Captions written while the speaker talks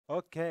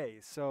Okay,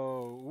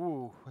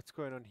 so what's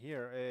going on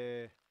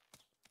here?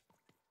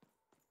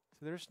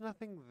 So there's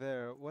nothing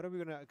there. What are we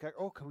gonna?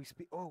 Oh, can we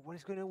speak? Oh, what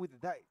is going on with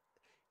the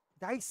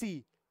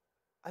Dicey?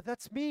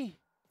 That's me.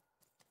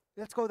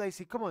 Let's go,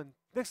 Dicey. Come on,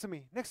 next to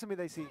me,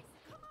 Dicey.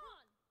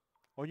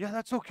 Oh yeah,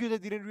 that's so cute. I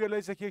didn't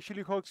realize that he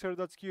actually hugs her.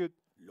 That's cute.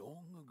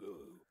 Long ago,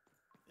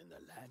 in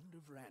the land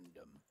of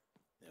random,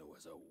 there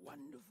was a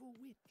wonderful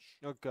witch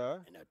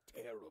Okay. and a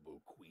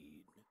terrible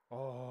queen.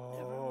 Oh.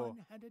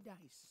 Everyone had a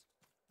dice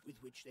with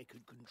which they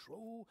could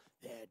control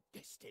their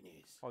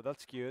destinies. Oh,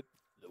 that's cute.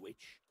 The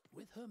witch,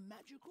 with her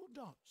magical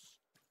dots,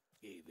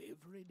 gave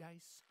every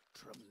dice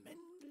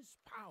tremendous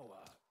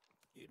power.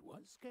 It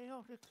was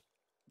chaotic,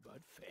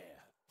 but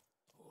fair.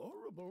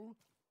 Horrible,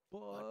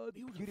 but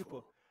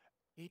beautiful.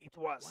 It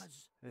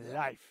was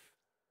life.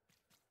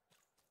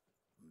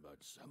 But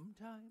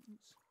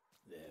sometimes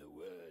there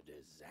were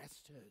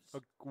disasters.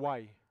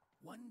 Why?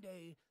 One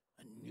day,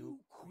 a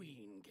new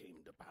queen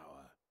came to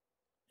power,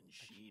 and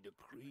she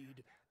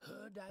decreed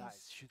her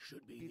dice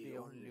should be the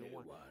only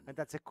one. And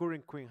that's a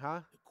current queen,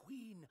 huh? The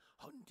queen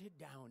hunted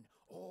down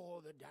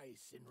all the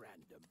dice in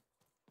random,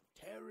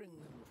 tearing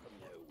them from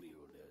their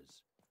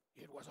wielders.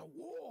 It was a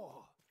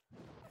war,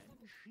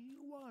 and she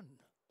won.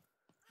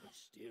 But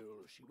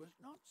still, she was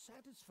not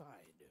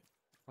satisfied.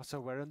 So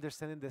we're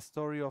understanding the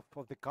story of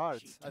the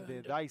cards and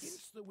the dice.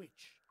 Against the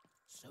witch.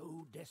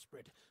 So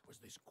desperate was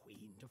this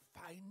queen to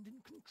find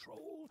and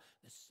control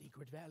the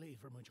secret valley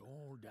from which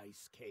all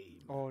dice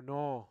came. Oh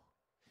no.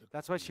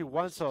 That's why she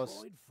wants us.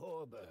 Destroyed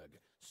Forberg,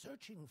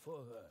 searching for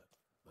her.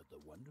 But the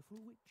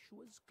wonderful witch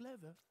was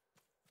clever,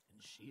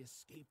 and she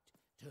escaped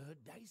to her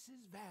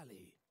dice's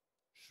valley,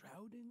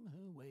 shrouding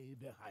her way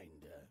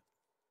behind her.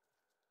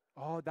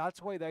 Oh,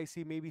 that's why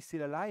Dicey may be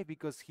still alive,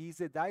 because he's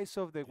the dice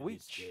of the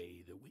witch. This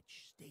day, the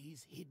witch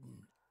stays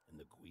hidden, and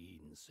the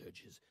queen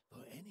searches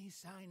for any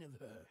sign of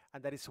her.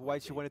 And that is why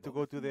she wanted to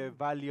go to the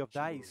Valley of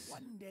Dice. She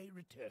will one day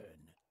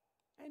return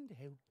and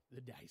help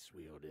the dice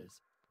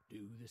wielders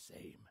do the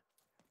same.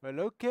 Well,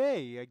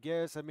 okay, I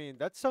guess,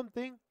 that's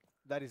something.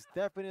 That is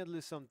definitely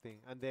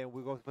something. And then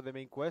we go for the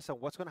main quest, and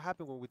what's going to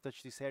happen when we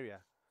touch this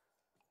area?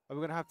 Are we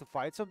going to have to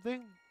fight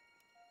something?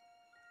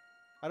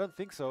 I don't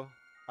think so.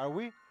 Are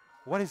we?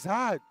 What is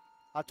that?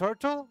 A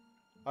turtle?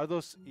 Are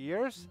those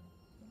ears?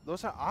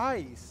 Those are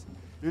eyes.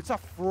 It's a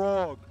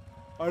frog.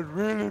 A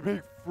really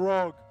big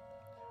frog.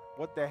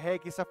 What the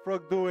heck is a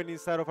frog doing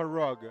inside of a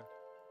rug?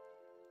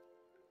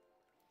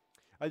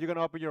 Are you going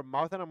to open your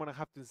mouth and I'm going to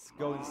have to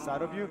go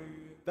inside of you?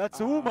 That's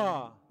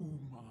Uma.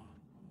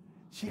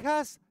 She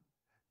has...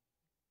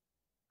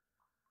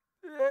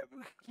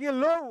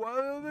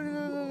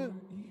 hello.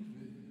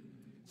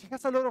 She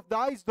has a lot of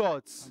dice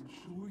dots. I'm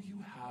sure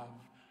you have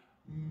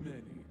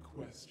many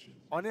questions.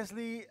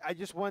 Honestly, I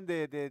just want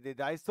the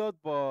dice dot,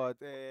 but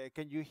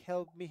can you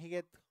help me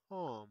get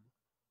home?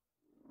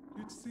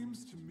 It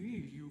seems to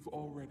me you've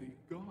already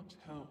got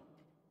help.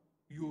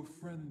 Your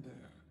friend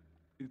there.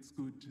 It's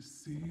good to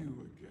see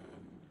you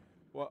again.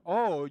 Well,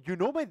 oh, you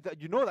know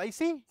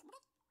Dicey?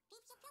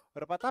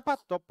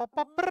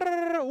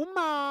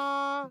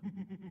 Uma.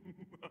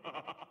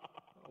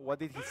 What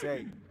did he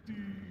say?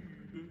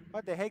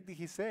 What the heck did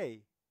he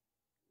say?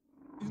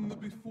 In the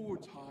before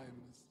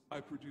times, I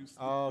produced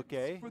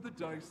okay. for the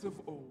dice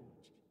of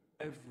old.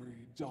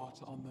 Every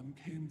dot on them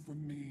came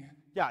from me.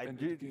 Yeah,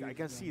 I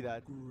can see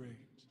that.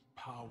 Great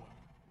power.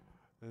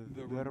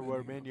 There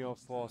were many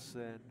of us,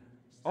 and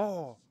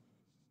oh,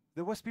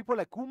 there was people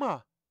like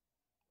Uma.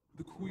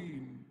 The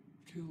queen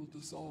killed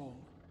us all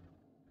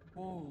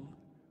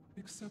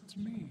except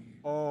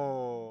me.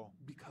 Oh,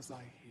 because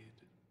I hid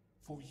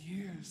for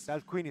years.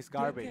 That queen is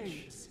garbage.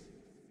 Decades.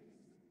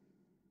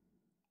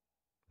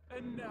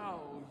 And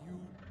now you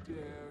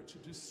dare to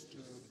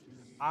disturb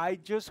me. I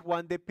just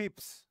want the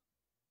pips.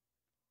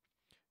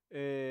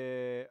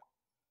 There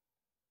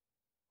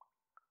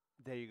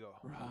you go.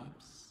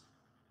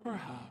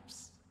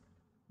 Perhaps.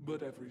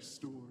 But every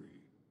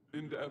story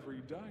and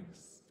every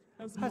dice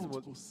has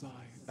multiple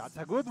sides. That's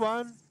a good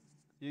one.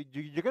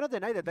 You cannot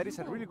deny that is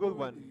a really good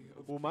one,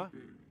 Uma.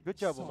 Good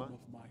job, Uma. Some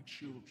of my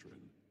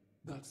children.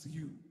 That's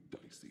you,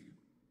 Dicey.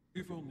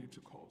 If only to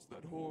cause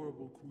that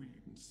horrible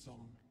queen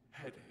some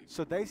headache.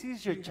 So Dicey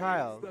is your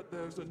child. That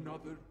there's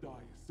another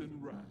dice in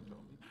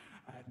random,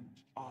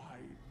 and I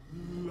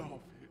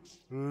love it.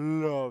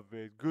 Love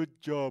it.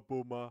 Good job,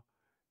 Uma.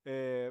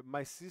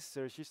 My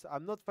sister,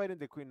 I'm not fighting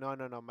the queen.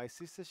 No. My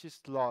sister, she's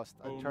lost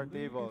and turned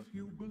evil. If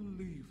you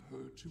believe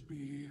her to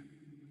be.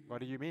 What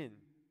do you mean?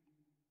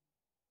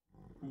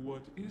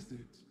 What is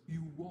it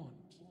you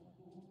want?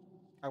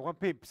 I want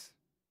pimps.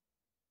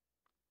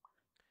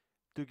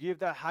 To give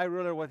that high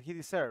roller what he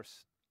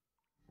deserves.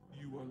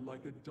 You are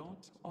like a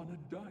dot on a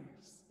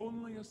dice,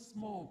 only a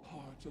small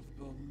part of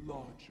the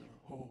larger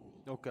whole.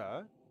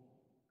 Okay.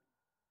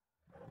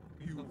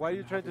 What are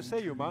you trying to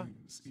say, Uma?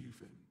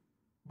 Even,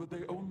 but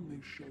they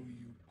only show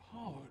you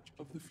part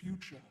of the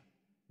future.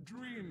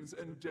 Dreams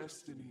and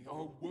destiny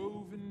are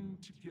woven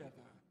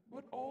together,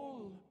 but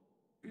all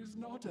is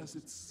not as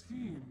it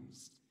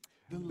seems.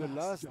 The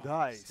last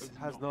dice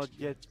has not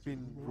yet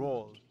been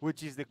rolled,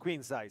 which is the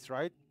queen's dice,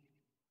 right?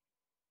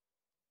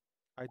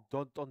 I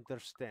don't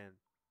understand.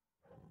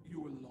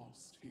 You are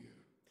lost here.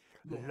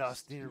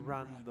 Lost in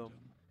random.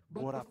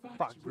 What a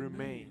fact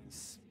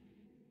remains.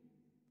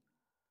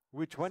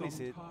 Which one is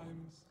it?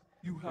 Sometimes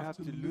you You have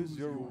to lose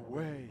your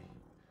way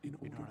in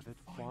in order to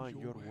find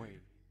your way.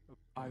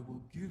 I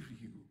will give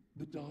you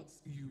the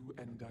dots you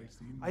and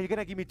Dicey Are you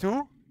gonna give me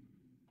two?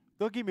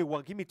 Don't give me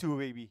one, give me two,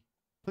 baby.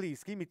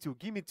 Please, give me two,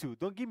 give me two.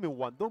 Don't give me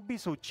one. Don't be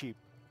so cheap.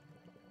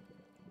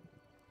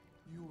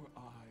 Your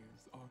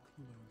eyes are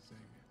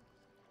closing.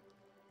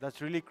 That's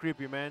really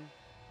creepy, man.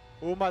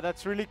 Uma,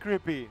 that's really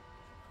creepy.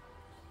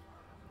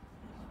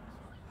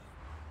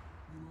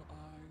 Your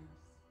eyes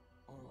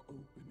are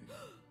opening.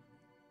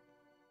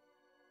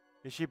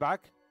 Is she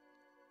back?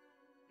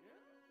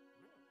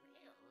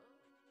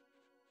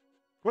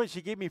 Wait,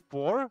 she gave me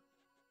 4?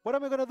 What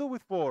am I gonna do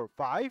with 4?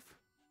 5?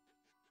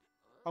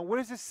 And where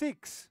is the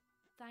 6?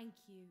 Thank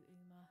you,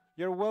 Uma.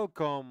 You're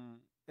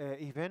welcome,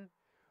 Even.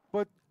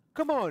 But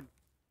come on.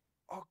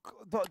 Oh,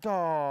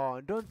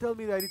 don't tell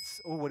me that it's.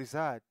 Oh, what is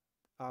that?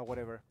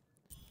 Whatever.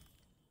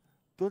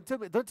 Don't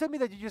tell me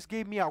that you just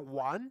gave me a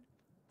 1.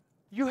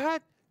 You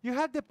had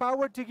the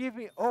power to give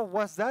me. Oh,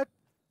 what's that?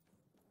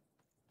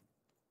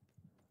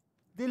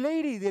 The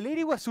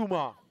lady was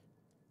Uma.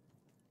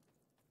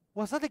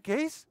 Was that the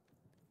case?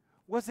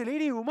 Was the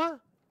lady Uma?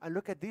 And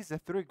look at this, the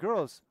 3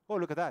 girls. Oh,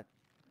 look at that.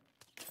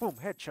 Boom,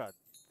 headshot.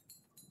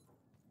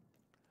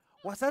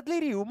 Was that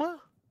lady Uma?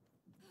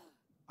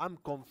 I'm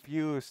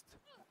confused.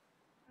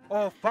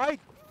 Oh, fight!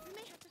 We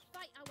may have to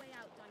fight our way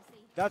out,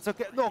 Dicey. That's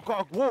okay. No,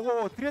 God,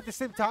 whoa, 3 at the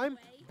same time?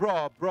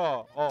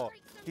 Bro. Oh,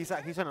 he's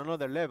on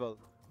another level.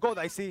 Go,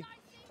 Dicey.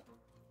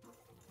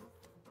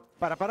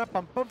 Para pam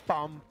pam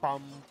pam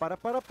pam. Para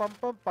pam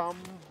pam pam.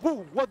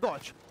 Boom, 1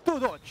 dodge, 2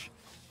 dodge.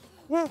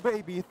 Woo,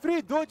 baby,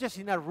 3 dodges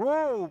in a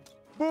row.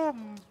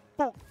 Boom,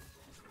 boom.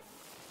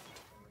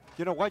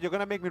 You know what? You're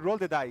gonna make me roll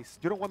the dice.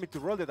 You don't want me to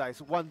roll the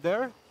dice. 1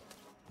 there.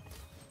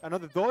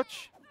 Another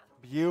dodge.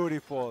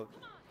 Beautiful.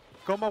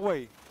 Come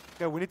away.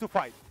 Okay, we need to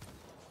fight.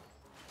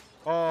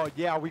 Oh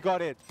yeah, we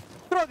got it.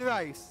 Throw the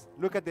dice.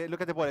 Look at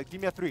the bullet.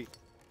 Give me a 3.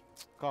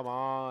 Come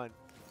on.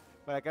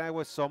 But I can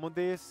always summon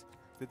this.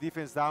 The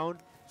defense down.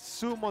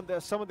 Summon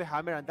the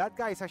hammer, and that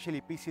guy is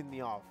actually pissing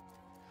me off.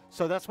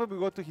 So that's when we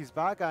go to his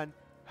back and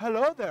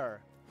hello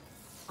there.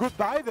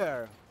 Goodbye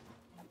there.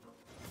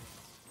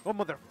 Oh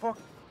motherfucker.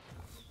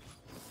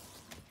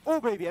 Oh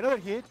baby, another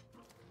hit.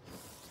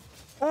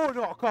 Oh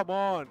no, come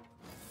on.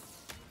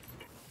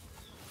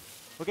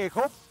 Okay,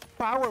 how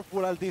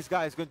powerful are these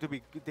guys going to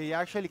be? They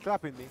actually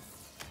clapping me.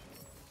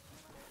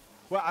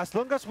 Well, as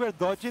long as we're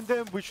dodging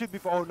them, we should be.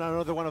 Oh, no,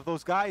 another one of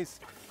those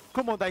guys.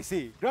 Come on,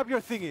 Dicey. Grab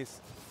your thingies.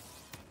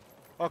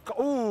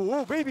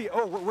 Oh, baby.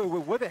 Oh, wait.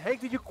 What the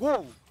heck did you?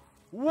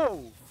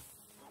 Whoa.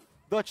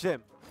 Dodge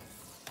them.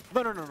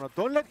 No.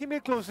 Don't let him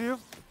get close to you.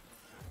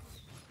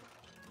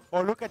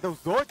 Oh, look at those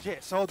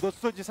dodges. Oh, those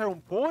dodges are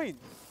on point.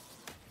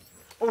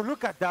 Oh,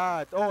 look at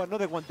that. Oh,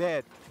 another one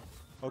dead.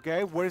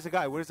 Okay, where's the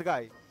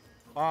guy?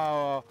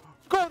 Go,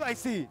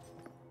 Dicey.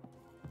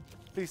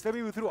 Please tell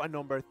me we threw a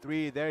number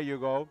 3. There you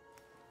go.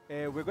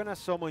 We're gonna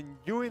summon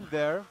you in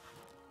there.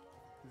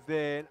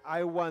 Then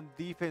I want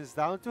defense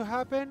down to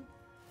happen.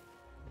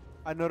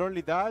 And not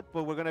only that,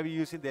 but we're gonna be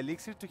using the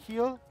elixir to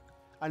heal.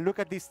 And look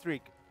at this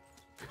trick.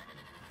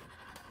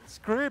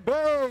 Scream,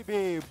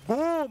 baby!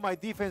 Boom! My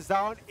defense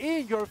down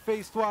in your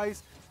face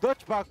twice.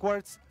 Dodge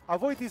backwards.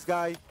 Avoid this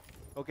guy.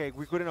 Okay,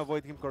 we couldn't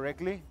avoid him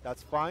correctly.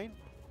 That's fine.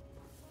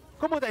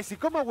 Come on, Dicey,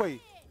 come away.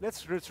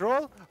 Let's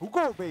roll.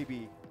 Go,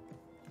 baby.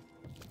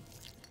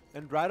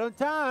 And right on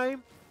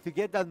time to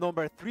get that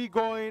number 3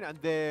 going. And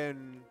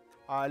then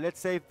let's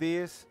save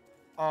this.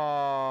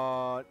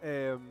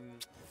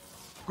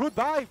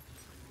 Goodbye,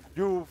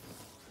 you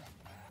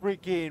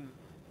freaking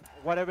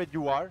whatever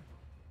you are.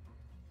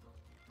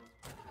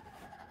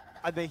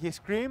 And then he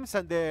screams,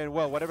 and then,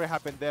 well, whatever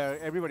happened there,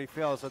 everybody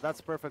fell, so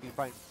that's perfectly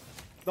fine.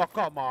 No,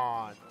 come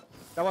on.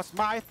 That was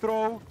my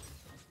throw.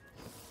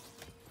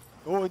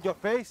 Oh, in your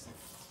face.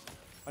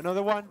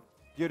 Another one.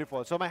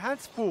 Beautiful. So my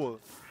hand's full,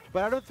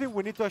 but I don't think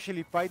we need to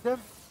actually fight them.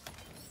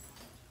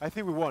 I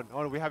think we won.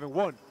 Oh, no, we haven't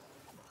won.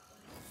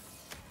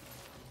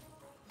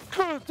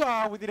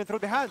 Oh, we didn't throw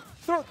the hand.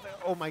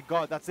 Oh my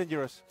god, that's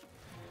dangerous.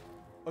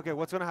 Okay,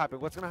 what's gonna happen?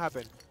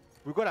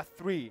 We got a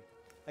 3.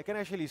 I can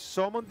actually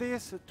summon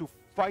this to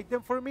fight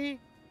them for me.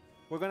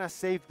 We're gonna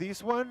save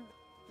this one,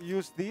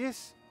 use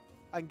this,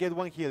 and get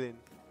 1 healing.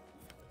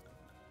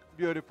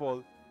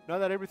 Beautiful. Now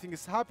that everything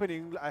is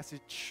happening as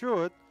it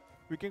should,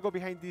 we can go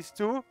behind these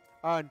 2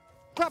 and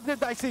clap them,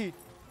 Dicey.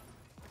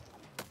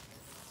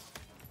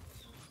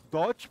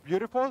 Dodge,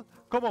 beautiful.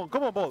 Come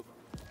on, Bolt.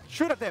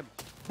 Shoot at them.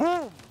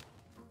 Boom.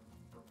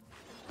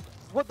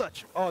 What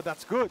dodge? Oh,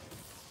 that's good.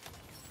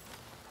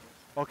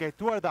 Okay,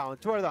 2 are down.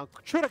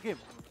 Shoot at him.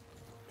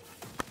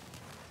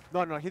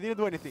 No, he didn't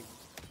do anything.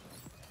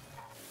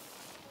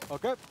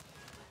 Okay,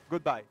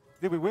 goodbye.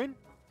 Did we win?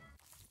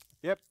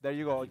 Yep, there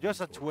you go.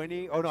 Just a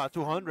 20. Oh no, a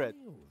 200.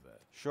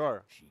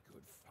 Sure. She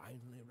could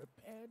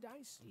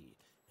Dicey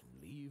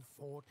and leave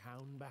 4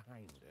 town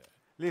behind her.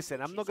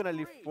 Listen, I'm Which not is gonna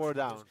leave great, 4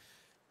 because, down.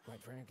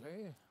 Quite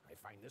frankly, I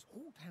find this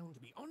whole town to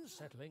be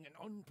unsettling and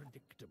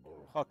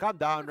unpredictable. Oh, calm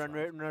down, That's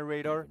right.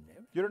 narrator. Even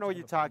if You don't know what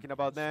things you're have a talking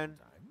about, pumpkin man.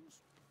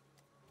 sometimes.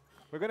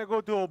 We're gonna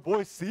go to old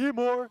boy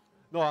Seymour.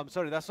 No, I'm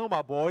sorry, that's not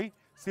my boy.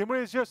 Seymour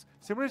is just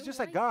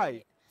a like guy.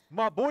 it.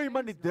 My boy Sounds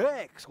Money nice.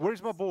 Dex.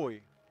 Where's my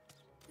boy?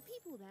 The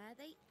people there,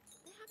 they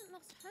haven't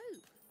lost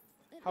hope.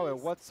 At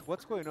However, least,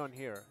 what's going on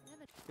here?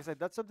 never It's like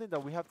that's something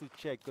that we have to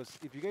check, because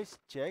if you guys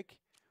check,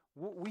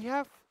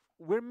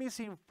 we're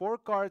missing 4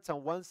 cards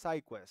and 1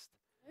 side quest,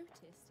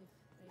 noticed if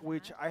they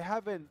which had. I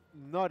haven't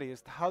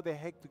noticed how the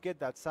heck to get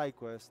that side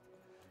quest,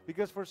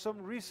 because for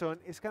some reason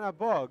it's kind of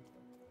bugged.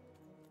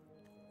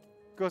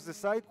 Because the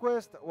side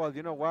quest, well,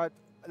 you know what?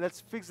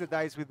 Let's fix the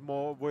dice with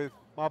my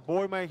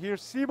boy, my here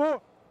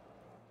Seymour.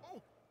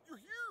 Oh, you're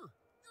here!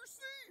 You're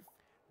safe!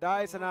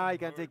 Dice and I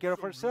can Oh, take care of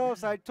so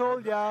ourselves. I relieved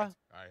told by ya. that.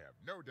 I have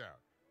no doubt.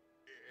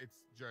 It's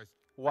just,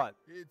 What?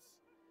 it's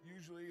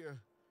usually a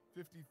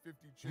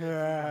 50-50 chance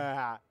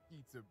Yeah. someone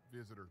eats a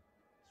visitor.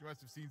 She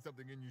must have seen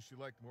something in you she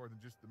liked more than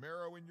just the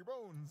marrow in your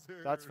bones.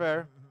 That's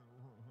fair.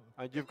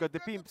 And you've got the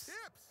Pips. pimps.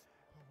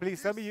 Oh,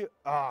 Please tell me this- you.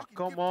 I Ah, can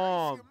come give Dicey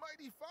on. a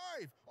mighty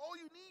 5. All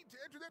you need to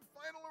enter that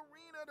final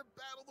arena to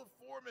battle the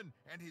foreman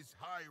and his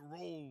high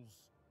rolls.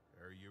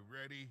 Are you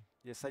ready?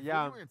 Yes, I Before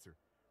am. you answer,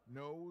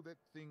 know that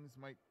things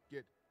might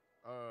get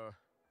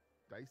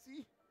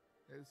dicey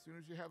as soon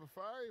as you have a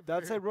 5.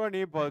 That's there.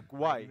 ironic, but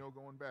why? No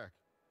going back.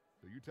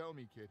 So you tell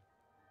me, kid.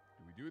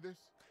 Do we do this?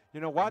 You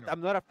know what? No.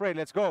 I'm not afraid.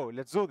 Let's go.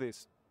 Let's do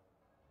this.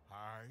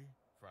 High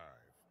 5.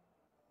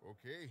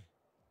 Okay.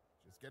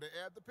 Just gotta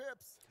add the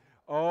pips.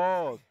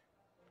 Oh,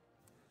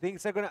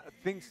 things are gonna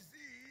Easy.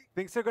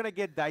 things are gonna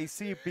get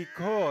dicey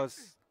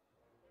because.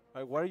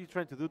 What are you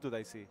trying to do to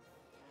Dicey?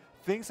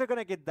 Things are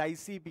gonna get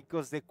dicey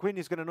because the queen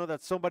is gonna know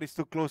that somebody's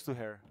too close to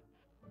her.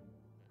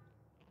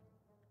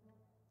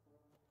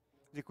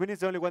 The queen is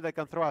the only one that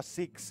can throw a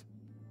 6,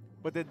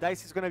 but the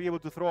dice is gonna be able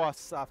to throw a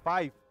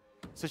 5.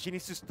 So she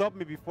needs to stop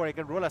me before I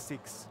can roll a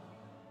 6.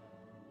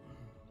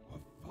 A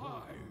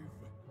 5.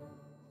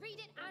 Read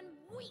it and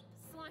weep,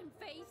 slime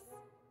face.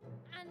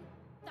 And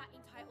that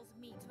entitles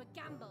me to a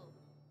gamble.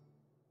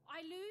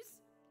 I lose,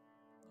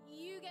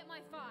 you get my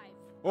 5.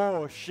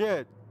 Oh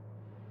shit!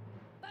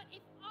 But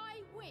if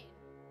I win,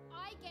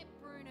 I get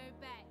Bruno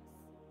Bex.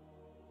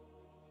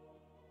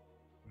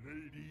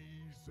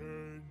 Ladies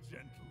and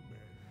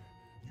gentlemen,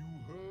 you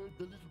heard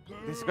the little girl.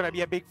 This is gonna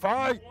be a big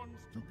fight. She wants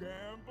to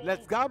gamble.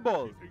 Let's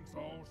gamble. She thinks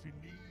all she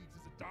needs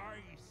is a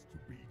dice to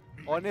beat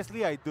me.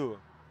 Honestly, I do.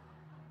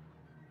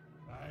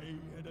 I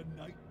had a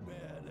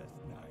nightmare last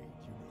night,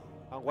 you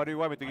know. And what do you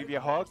want me to give you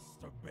a I hug? lost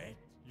a bet.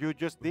 You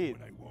just But did.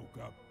 when I woke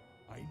up,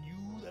 I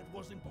knew that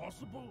was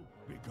impossible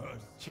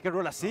because She can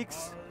roll a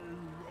 6. high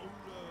roller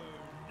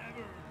never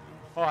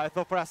loses. Oh, I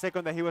thought for a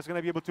second that he was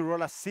gonna be able to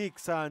roll a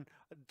 6 and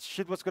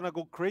shit was gonna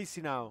go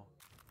crazy now.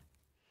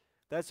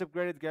 That's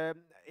upgraded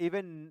game.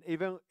 Even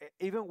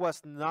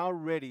was now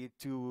ready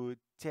to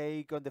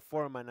take on the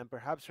foreman and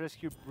perhaps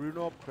rescue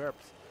Bruno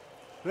Perps.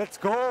 Let's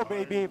go,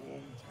 baby.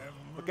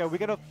 Okay, we're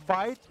gonna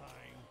fight,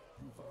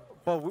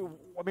 but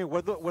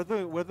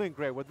we're doing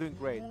great. We're doing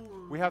great.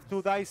 We have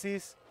 2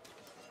 dices.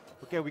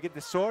 Okay, we get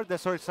the sword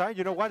sign.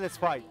 You know what? Let's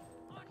fight.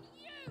 On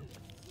you,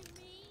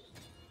 me.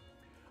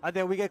 And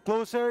then we get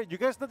closer. You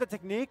guys know the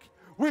technique?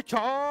 We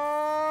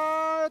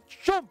charge!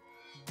 Jump!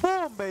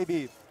 Boom,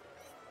 baby!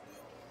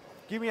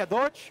 Give me a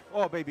dodge.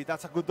 Oh, baby,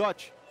 that's a good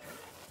dodge.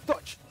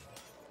 Dodge!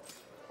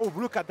 Oh,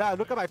 look at that.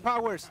 Look at my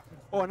powers.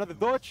 Oh, another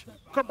dodge.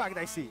 Come back,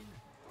 Dicey.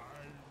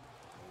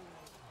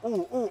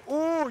 Oh, oh,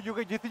 oh! You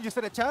think you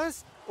stand a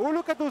chance? Oh,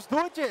 look at those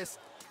dodges.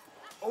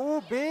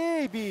 Oh,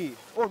 baby.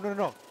 Oh, no, no,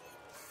 no.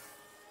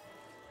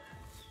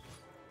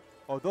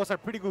 Oh, those are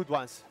pretty good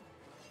ones.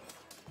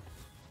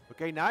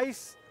 Okay,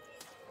 nice.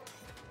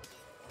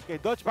 Okay,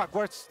 dodge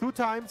backwards 2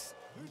 times.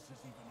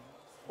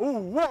 Oh,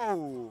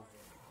 whoa!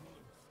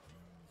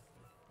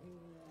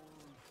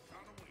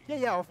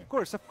 Yeah, of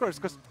course,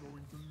 because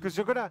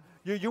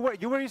you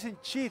were using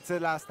cheats the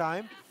last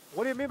time.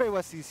 What do you mean by it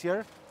was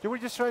easier? You were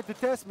just trying to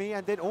test me,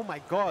 and then oh my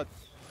god!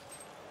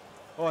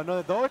 Oh,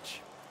 another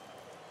dodge.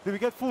 Did we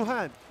get full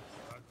hand?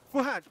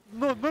 Full hand?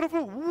 No, not a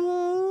full.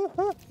 Woo,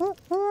 hoo, hoo,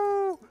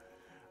 hoo.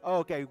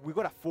 Okay, we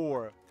got a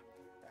 4.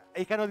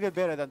 It cannot get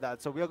better than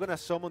that. So we are gonna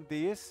summon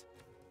this,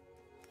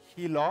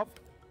 heal up,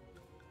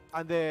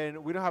 and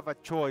then we don't have a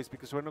choice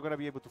because we're not gonna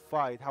be able to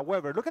fight.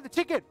 However, look at the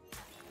chicken.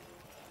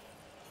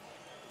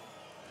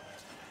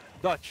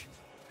 Dodge.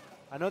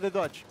 Another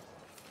dodge.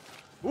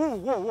 Ooh,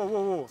 whoa, whoa,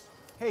 whoa, whoa.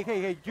 Hey,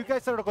 hey, hey, you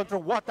guys are out of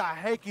control. What the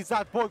heck is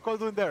that boy called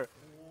doing there?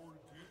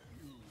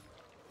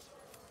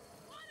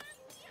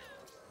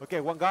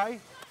 Okay, one guy.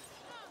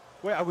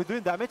 Wait, are we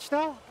doing damage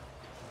now?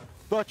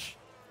 Dodge.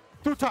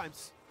 2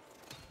 times.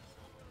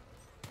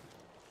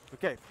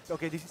 Okay,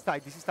 okay, this is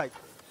tight, this is tight.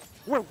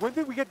 Wait, when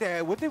did we get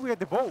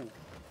the bow?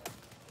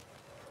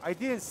 I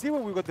didn't see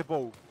when we got the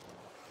bow.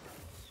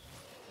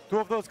 2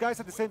 of those guys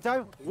at the same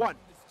time? 1.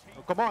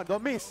 Oh, come on,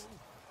 don't miss.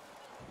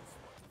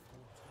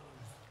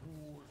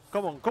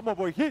 Come on,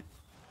 boy, hit.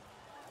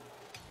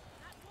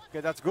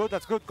 Okay, that's good,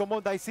 that's good. Come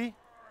on, Dicey.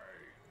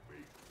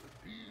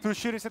 Two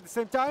shooters at the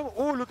same time.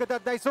 Oh, look at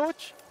that dice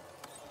dodge.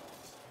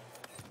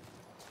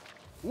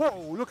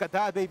 Whoa, look at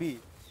that, baby.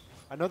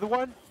 Another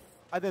one.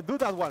 And then do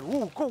that one.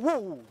 Whoa, go,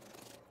 whoa.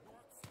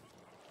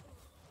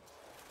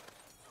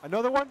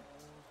 Another one.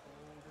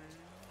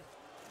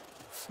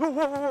 Whoa,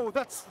 whoa, whoa, whoa.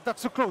 That's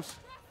so close.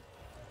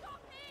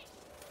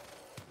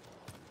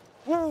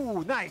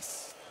 Whoa,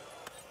 nice.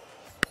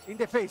 In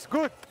the face,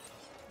 good.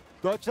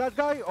 Dodge that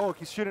guy. Oh,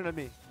 he's shooting at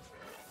me.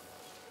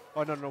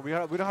 Oh, no, we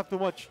don't have too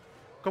much.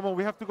 Come on,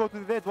 we have to go to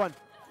the dead one.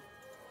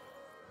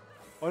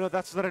 Oh, no,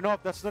 that's not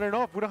enough. That's not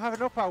enough. We don't have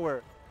enough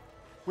power.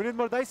 We need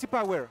more Dicey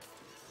power.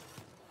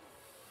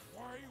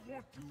 Why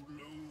won't you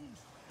lose?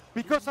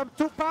 Because I'm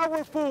too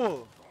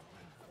powerful.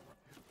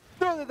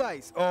 Throw the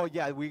dice. Oh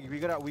yeah, we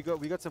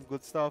got some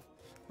good stuff.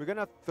 We're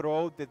gonna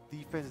throw the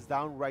defense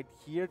down right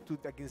here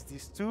against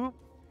these two.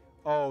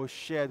 Oh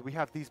shit, we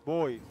have this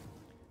boy.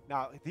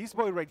 Now this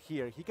boy right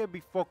here, he can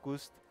be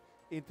focused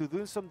into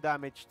doing some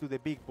damage to the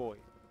big boy.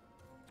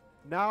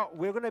 Now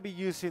we're gonna be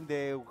using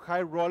the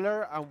high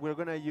roller and we're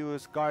gonna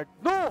use guard.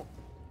 No!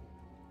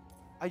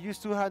 I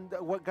used two hand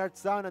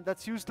guards down and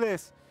that's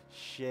useless.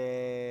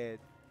 Shit.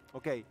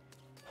 Okay.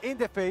 In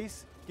the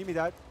face. Give me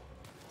that.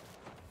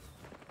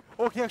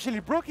 Oh, he actually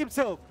broke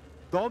himself.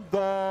 Dum.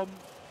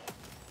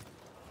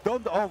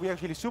 Oh, we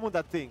actually summoned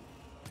that thing.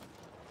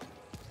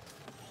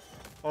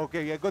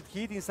 Okay, I got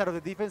hit inside of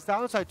the defense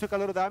down, so I took a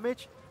lot of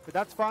damage. But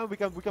that's fine. We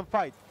can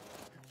fight.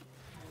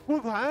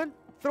 Full hand.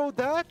 Throw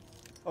that.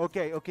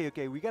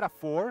 Okay. We got a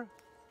 4.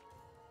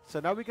 So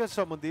now we can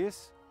summon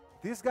this.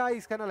 This guy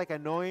is kind of like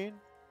annoying.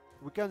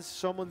 We can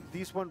summon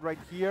this one right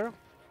here.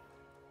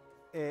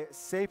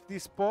 Save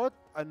this spot.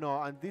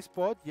 No, and this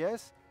spot,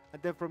 yes.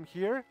 And then from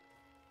here,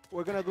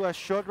 we're gonna do a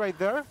shot right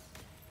there.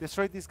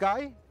 Destroy this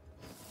guy.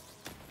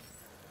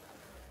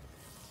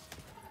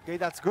 Okay,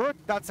 that's good.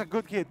 That's a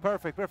good hit.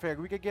 Perfect.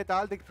 We can get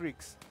all the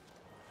tricks.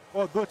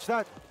 Oh, dodge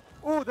that.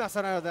 Oh, that's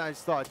another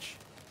nice dodge.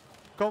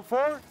 Come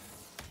forward.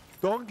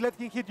 Don't let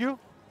him hit you.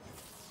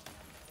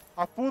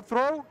 A full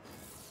throw.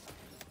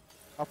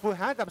 A full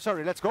hand. I'm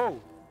sorry. Let's go.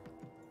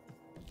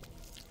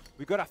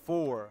 We got a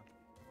 4.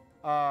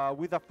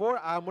 With a 4,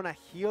 I'm gonna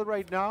heal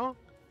right now.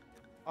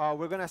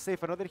 We're gonna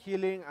save another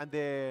healing, and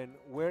then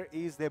where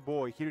is the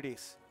boy? Here it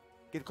is.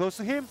 Get close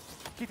to him.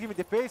 Hit him in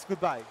the face.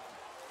 Goodbye.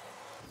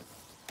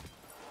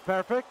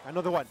 Perfect.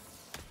 Another one.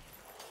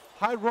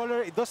 High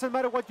roller. It doesn't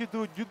matter what you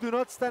do. You do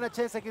not stand a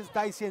chance against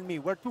Dicey and me.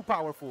 We're too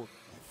powerful.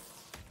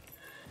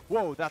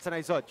 Whoa, that's a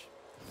nice dodge.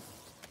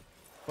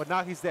 But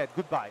now he's dead.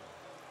 Goodbye.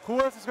 Who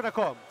else is gonna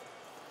come?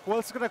 Who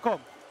else is gonna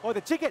come? Oh,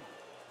 the chicken.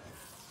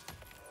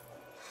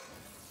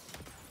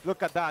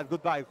 Look at that.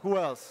 Goodbye. Who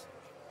else?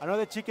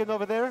 Another chicken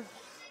over there.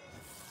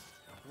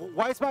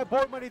 Why is my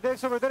boy Money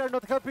Dex over there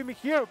not helping me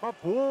here? My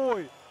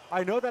boy.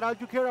 I know that all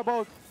you care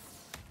about.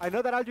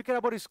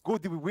 Is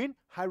good. Did we win?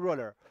 High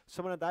roller.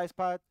 Summon a dice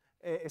pad.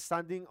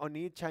 Standing on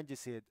it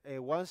changes it.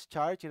 Once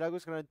charged, it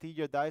always guarantees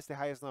your dice the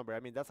highest number. I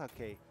mean, that's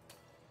okay.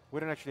 We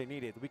don't actually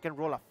need it. We can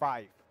roll a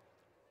 5.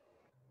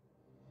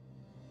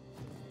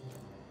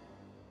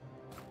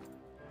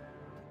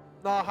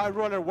 Nah, high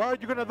roller. What are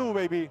you gonna do,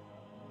 baby?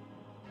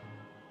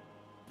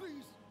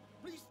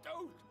 Please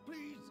don't.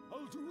 Please,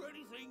 I'll do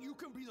anything. You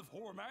can be the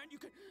foreman. You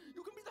can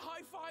be the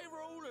high-five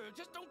roller.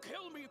 Just don't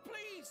kill me,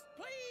 please.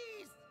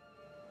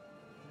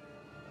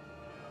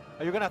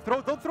 Are you gonna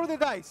throw? Don't throw the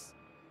dice.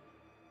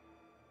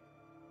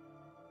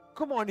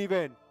 Come on,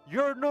 Even.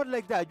 You're not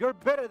like that. You're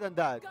better than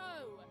that. Go!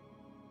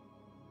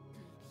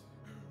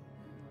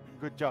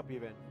 Good job,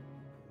 Even.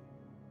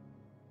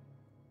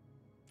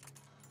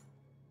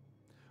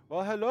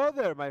 Well, hello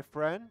there, my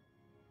friend.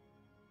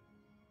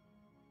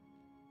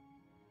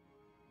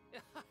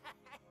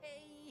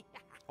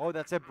 Oh,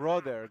 that's a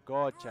brother.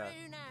 Gotcha.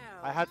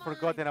 I had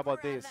forgotten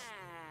about this.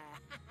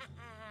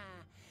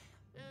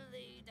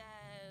 Ludo,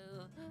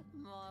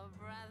 my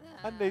brother.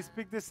 And they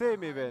speak the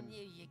same, even. I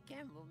knew you'd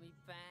gamble me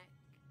back.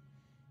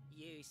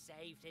 You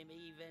saved him,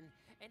 even,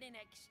 and in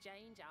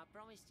exchange, I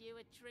promised you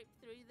a trip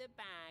through the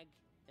bag.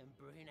 And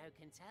Bruno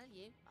can tell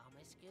you, I'm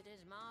as good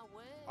as my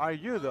word. Are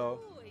you, though?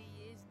 Oh,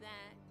 he is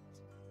that.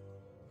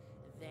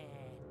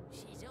 There,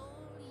 she's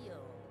all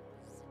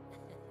yours.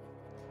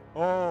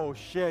 Oh,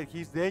 shit.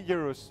 He's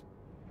dangerous.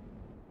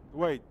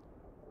 Wait.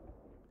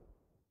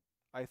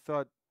 I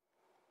thought...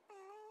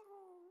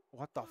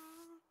 What the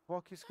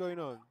fuck is going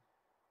on?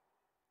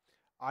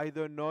 I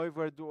don't know if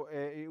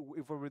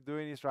if what we're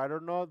doing is right or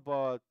not,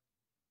 but...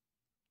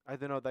 I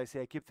don't know, Dicey.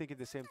 I keep thinking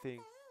the same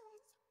thing.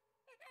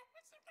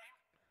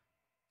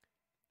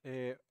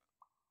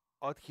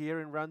 Out here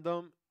in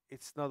random,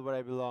 it's not where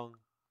I belong.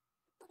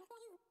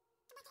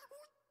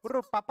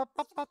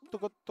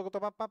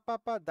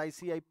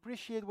 Dicey, I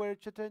appreciate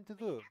what you're trying to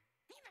do.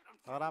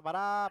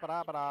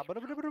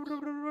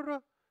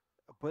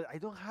 But I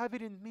don't have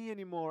it in me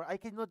anymore. I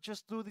cannot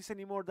just do this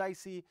anymore,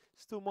 Dicey.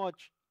 It's too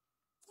much.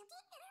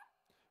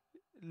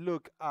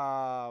 Look,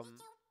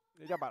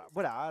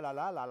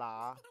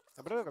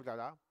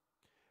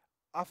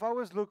 I've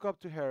always looked up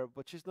to her,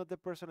 but she's not the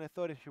person I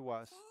thought she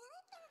was.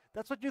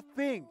 That's what you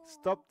think.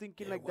 Stop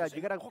thinking There like that. was You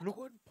an gotta look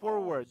awkward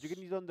forward. You pause,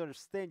 need to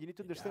understand. You need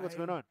to and understand what's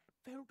going I on.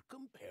 felt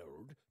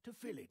compelled to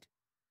fill it.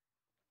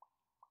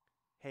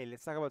 Hey,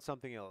 let's talk about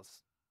something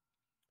else.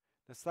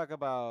 Let's talk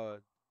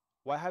about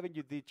why haven't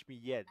you ditched me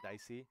yet,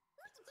 Dicey?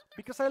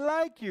 Because I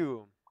like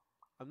you.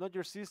 I'm not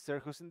your sister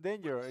who's in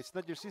danger. It's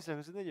not your sister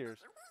who's in danger.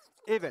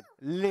 Even,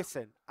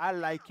 listen, I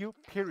like you,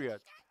 period.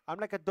 I'm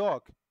like a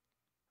dog.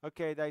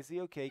 Okay,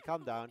 Dicey, okay,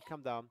 calm down,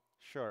 calm down.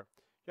 Sure.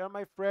 You're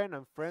my friend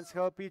and friends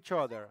help each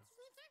other.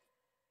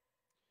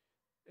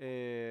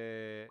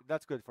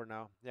 That's good for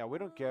now. Yeah, we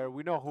don't care.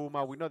 We know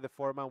Huma, we know the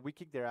foreman, we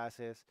kick their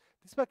asses.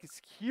 This bag is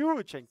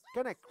huge and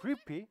kinda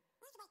creepy.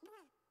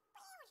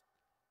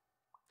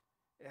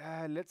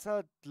 Let's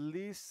at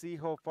least see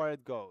how far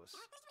it goes.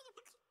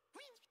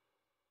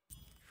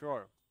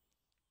 Sure.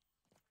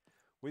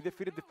 We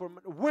defeated the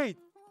foreman. Wait!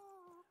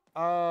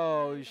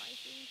 Oh,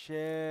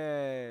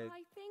 shit.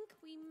 I think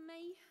we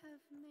may have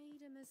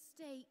made a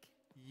mistake.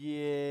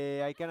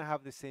 Yeah, I kind of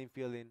have the same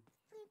feeling.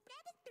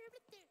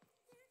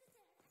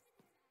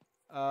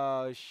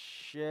 Oh,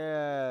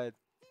 shit.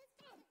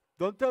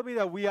 Don't tell me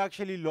that we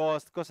actually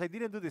lost, because I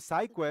didn't do the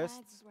side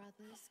quests.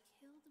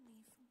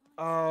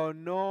 Oh,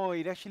 no,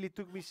 it actually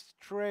took me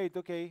straight.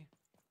 Okay.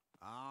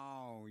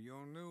 Oh,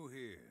 you're new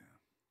here.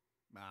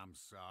 I'm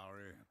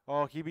sorry.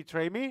 Oh, he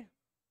betrayed me?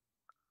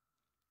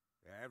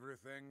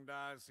 Everything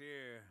dies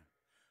here.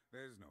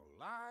 There's no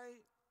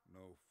light,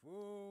 no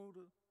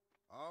food.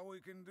 All we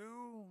can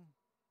do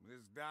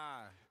is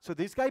die. So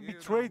this guy You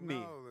betrayed don't me.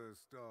 know the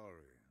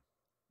story,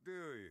 do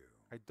you?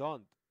 I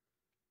don't.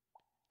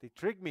 They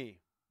tricked me.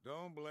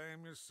 Don't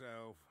blame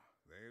yourself.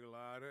 They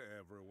lie to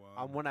everyone.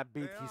 I'm gonna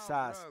beat They his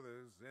are ass.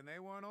 brothers, and they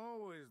weren't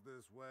always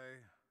this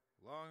way.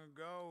 Long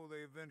ago,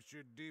 they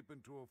ventured deep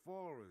into a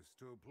forest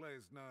to a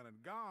place none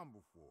had gone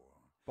before.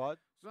 But,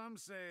 Some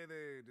say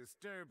they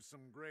disturbed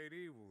some great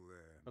evil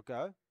there.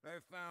 okay. They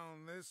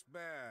found this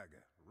bag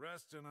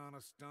resting on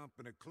a stump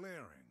in a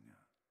clearing.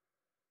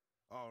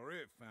 Or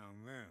it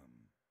found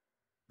them.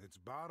 It's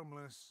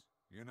bottomless,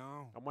 you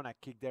know, I'm gonna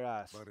kick their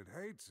ass. but it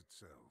hates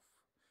itself.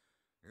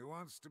 It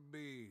wants to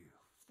be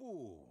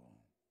full.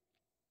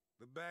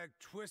 The bag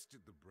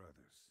twisted the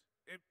brothers.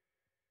 It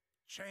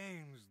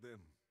changed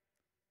them,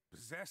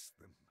 possessed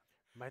them.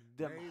 Made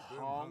them made them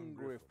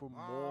hungry for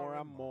more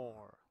and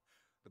more.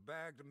 The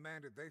bag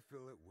demanded they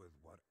fill it with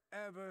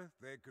whatever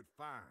they could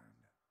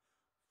find.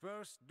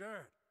 First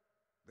dirt,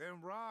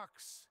 then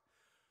rocks.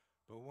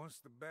 But once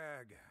the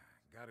bag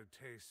got a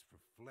taste for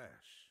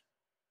flesh,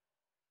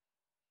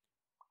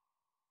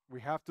 We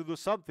have to do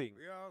something.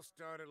 we all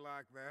started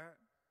like that.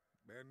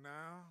 And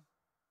now,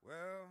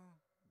 well,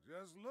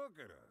 just look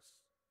at us.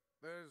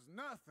 There's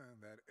nothing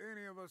that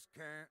any of us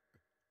can't.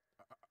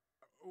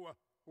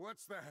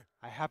 What's that?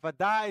 I have a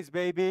dice,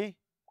 baby.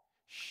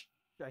 Shh.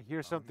 I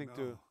hear something no.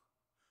 too.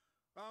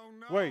 Oh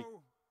no! Wait.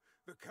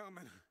 They're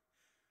coming!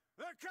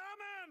 They're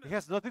coming! It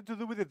has nothing to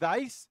do with the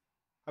dice?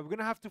 Are we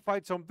gonna have to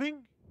fight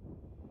something?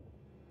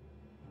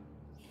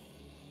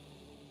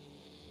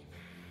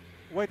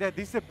 Wait, that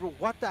is a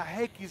what the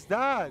heck is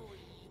that? We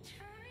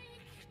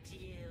tricked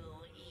you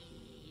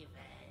even,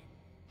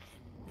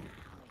 and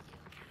now you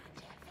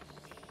can't ever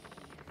leave.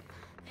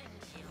 And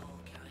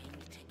you're going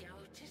to go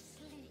to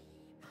sleep.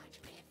 But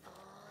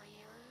before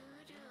you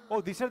do, Oh,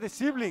 these are the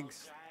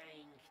siblings.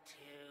 going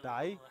to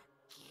Die?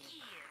 Yes,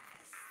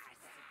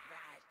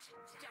 that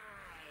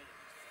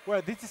dice.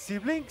 Wait, these are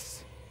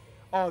siblings?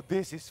 Oh,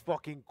 this is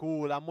fucking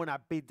cool. I'm gonna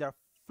beat their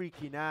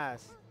freaking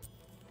ass.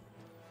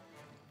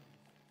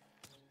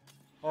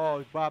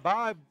 Oh,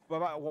 bye-bye.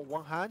 Bye-bye.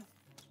 One hand.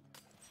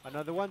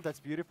 Another one. That's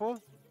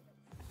beautiful.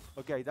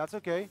 Okay, that's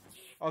okay.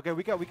 Okay,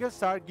 we can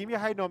start. Give me a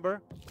high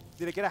number.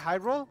 Did I get a high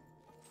roll?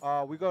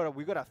 We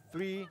got a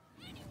 3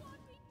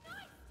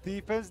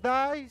 defense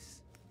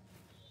dice.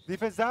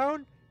 Defense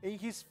down. In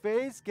his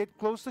face. Get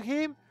close to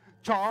him.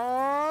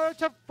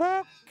 Charge and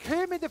fuck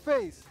him in the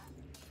face.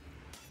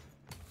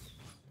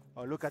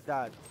 Oh, look at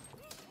that.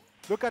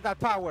 Look at that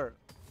power.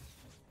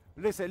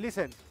 Listen,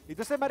 listen. It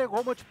doesn't matter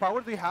how much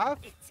power we have.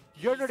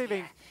 You're not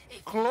even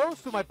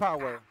close to my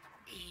power.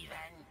 Even.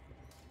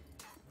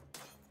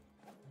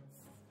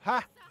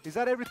 Ha! Is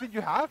that everything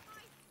you have?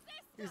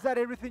 Is that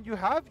everything you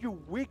have, you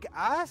weak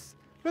ass?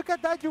 Look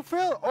at that, you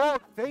fell. Oh,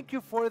 thank you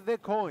for the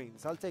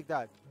coins. I'll take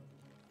that.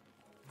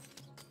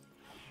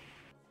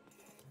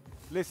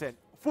 Listen,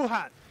 full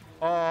hand.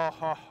 Oh,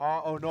 ha,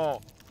 ha. Oh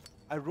no.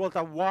 I rolled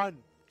a 1.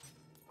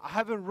 I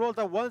haven't rolled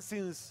a 1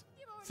 since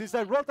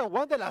I rolled a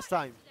 1 the last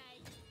time.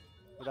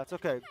 But that's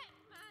okay.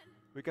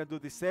 We can do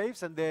the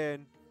saves and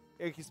then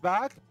in his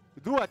back,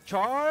 do a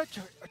charge,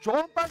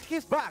 jump on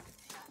his back.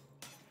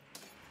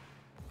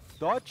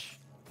 Dodge.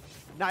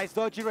 Nice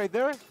dodgy right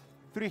there.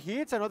 3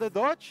 hits, another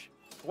dodge.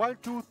 1,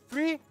 2,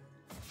 3.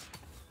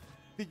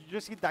 Did you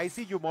just hit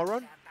Dicey, you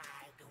moron?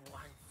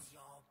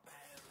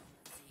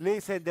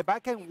 Listen, the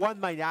back can want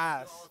my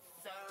ass.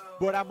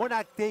 But I'm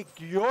gonna take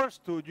yours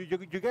too. You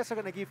guys are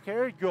gonna give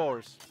her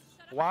yours.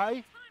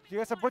 Why? You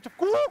guys are a bunch of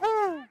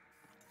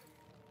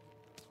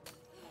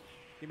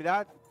Give me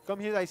that. Come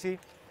here, Dicey.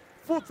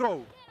 Full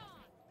throw.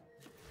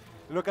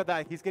 Look at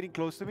that. He's getting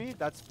close to me.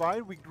 That's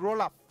fine. We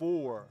roll a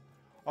 4.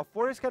 A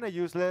 4 is kind of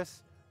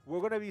useless. We're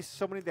going to be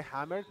summoning the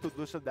hammer to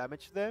do some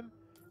damage to them.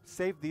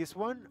 Save this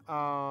one.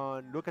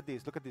 Look at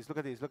this. Look at this. Look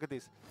at this. Look at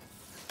this.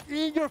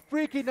 In your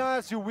freaking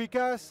ass, you weak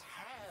ass.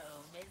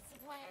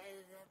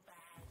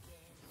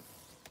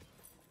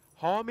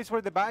 Home is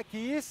where the bag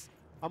is.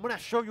 I'm going to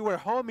show you where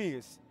home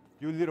is,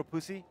 you little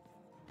pussy.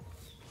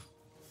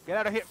 Get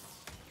out of here.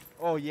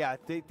 Oh, yeah.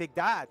 Take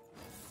that.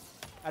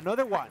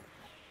 Another one.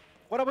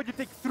 What about you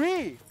take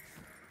 3?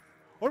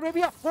 Or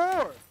maybe a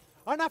 4.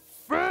 And a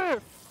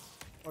 5th.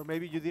 Or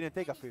maybe you didn't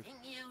take a 5th.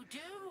 You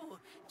do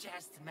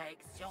just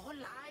makes your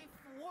life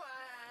worse.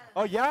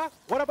 Oh, yeah?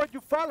 What about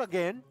you fall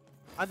again?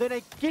 And then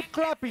I keep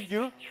clapping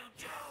you.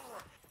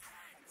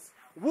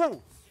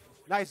 Woo!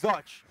 Nice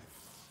dodge.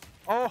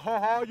 Oh, ho,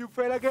 ho, you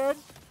fell again?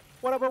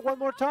 What about one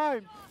more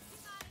time?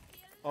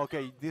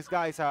 Okay, these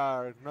guys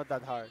are not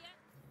that hard.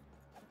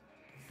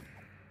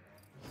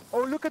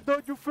 Oh, look at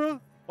that, you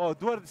fell. Oh,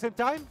 do it at the same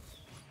time?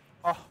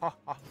 Oh, ha,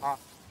 ha, ha.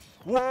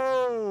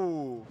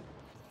 Whoa!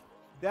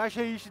 They're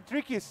actually using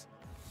trickies.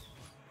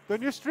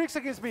 Don't use tricks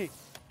against me.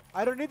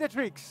 I don't need the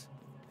tricks.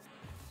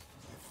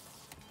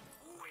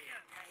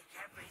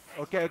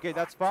 Okay, okay,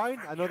 that's fine.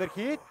 Another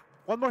hit.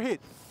 One more hit.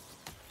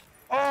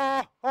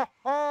 Oh, ho,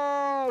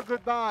 ho,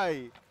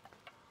 goodbye.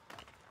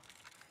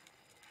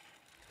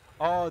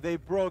 Oh, they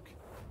broke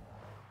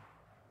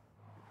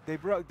the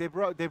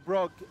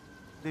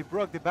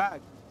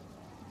bag.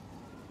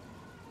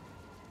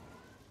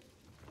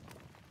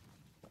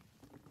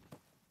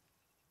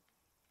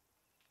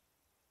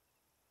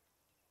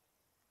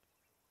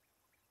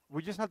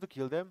 We just have to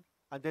kill them,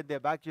 and then the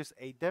bag just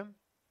ate them.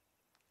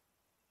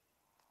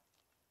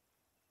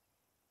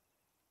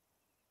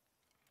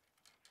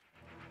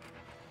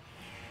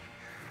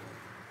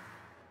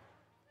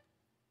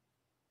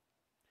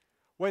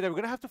 Wait, are we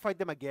gonna have to fight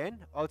them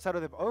again outside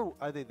of the? Oh,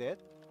 are they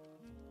dead?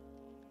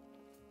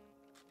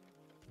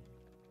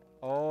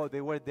 Oh,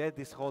 they were dead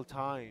this whole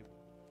time.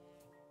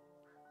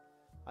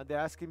 And they're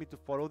asking me to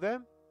follow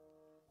them?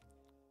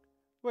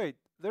 Wait,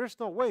 there's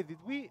no way. Did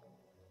we?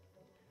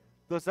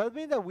 Does that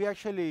mean that we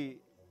actually...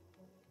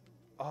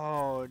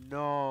 Oh,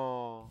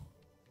 no.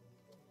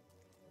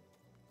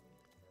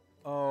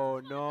 Oh,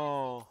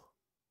 no.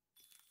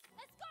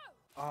 Let's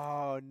go.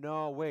 Oh,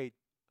 no, wait.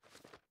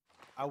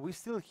 Are we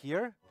still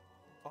here?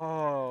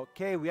 Oh,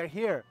 okay, we are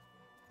here.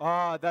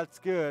 Oh, that's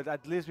good.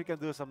 At least we can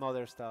do some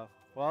other stuff.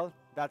 Well,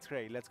 that's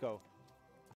great. Let's go.